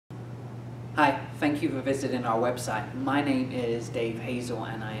Hi, thank you for visiting our website. My name is Dave Hazel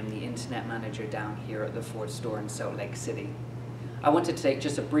and I am the Internet Manager down here at the Ford store in Salt Lake City. I wanted to take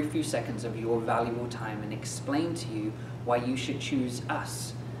just a brief few seconds of your valuable time and explain to you why you should choose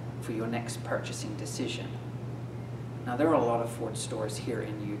us for your next purchasing decision. Now, there are a lot of Ford stores here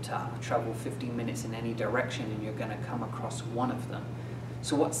in Utah. Travel 15 minutes in any direction and you're going to come across one of them.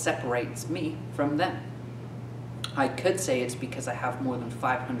 So what separates me from them? I could say it's because I have more than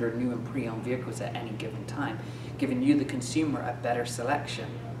 500 new and pre-owned vehicles at any given time, giving you, the consumer, a better selection.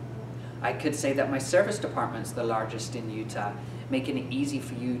 I could say that my service department's the largest in Utah, making it easy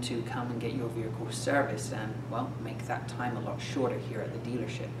for you to come and get your vehicle serviced and, well, make that time a lot shorter here at the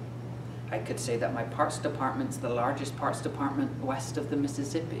dealership. I could say that my parts department's the largest parts department west of the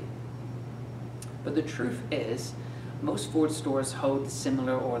Mississippi. But the truth is, most Ford stores hold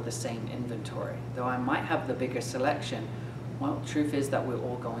similar or the same inventory. Though I might have the bigger selection, well, the truth is that we're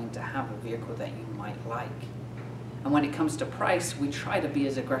all going to have a vehicle that you might like. And when it comes to price, we try to be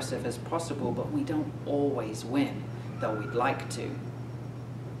as aggressive as possible, but we don't always win, though we'd like to.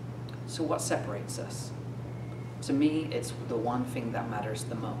 So what separates us? To me, it's the one thing that matters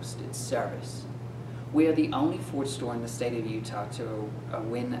the most. It's service. We are the only Ford store in the state of Utah to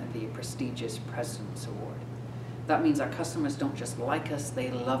win the prestigious President's Award. That means our customers don't just like us, they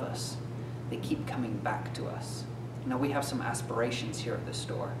love us. They keep coming back to us. Now, we have some aspirations here at the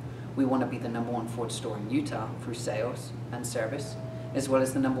store. We want to be the #1 Ford store in Utah through sales and service, as well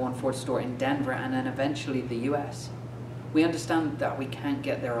as the #1 Ford store in Denver and then eventually the US. We understand that we can't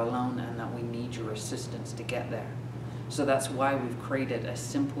get there alone and that we need your assistance to get there. So that's why we've created a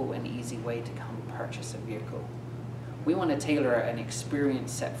simple and easy way to come purchase a vehicle. We want to tailor an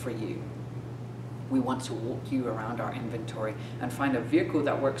experience set for you. We want to walk you around our inventory and find a vehicle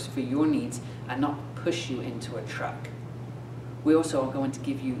that works for your needs and not push you into a truck. We also are going to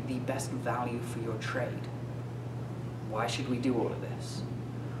give you the best value for your trade. Why should we do all of this?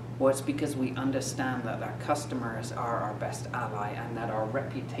 Well, it's because we understand that our customers are our best ally and that our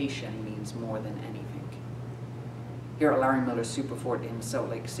reputation means more than anything. Here at Larry Miller Super Ford in Salt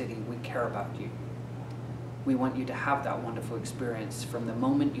Lake City, we care about you. We want you to have that wonderful experience from the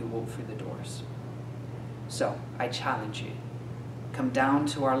moment you walk through the doors. So, I challenge you. Come down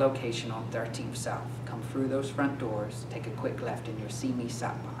to our location on 13th South. Come through those front doors, take a quick left, and you'll see me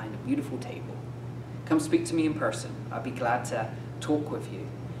sat behind a beautiful table. Come speak to me in person. I'll be glad to talk with you.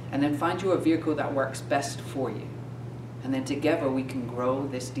 And then find you a vehicle that works best for you. And then together we can grow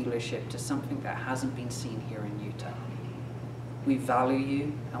this dealership to something that hasn't been seen here in Utah. We value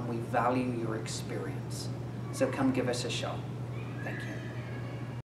you and we value your experience. So come give us a shot. Thank you.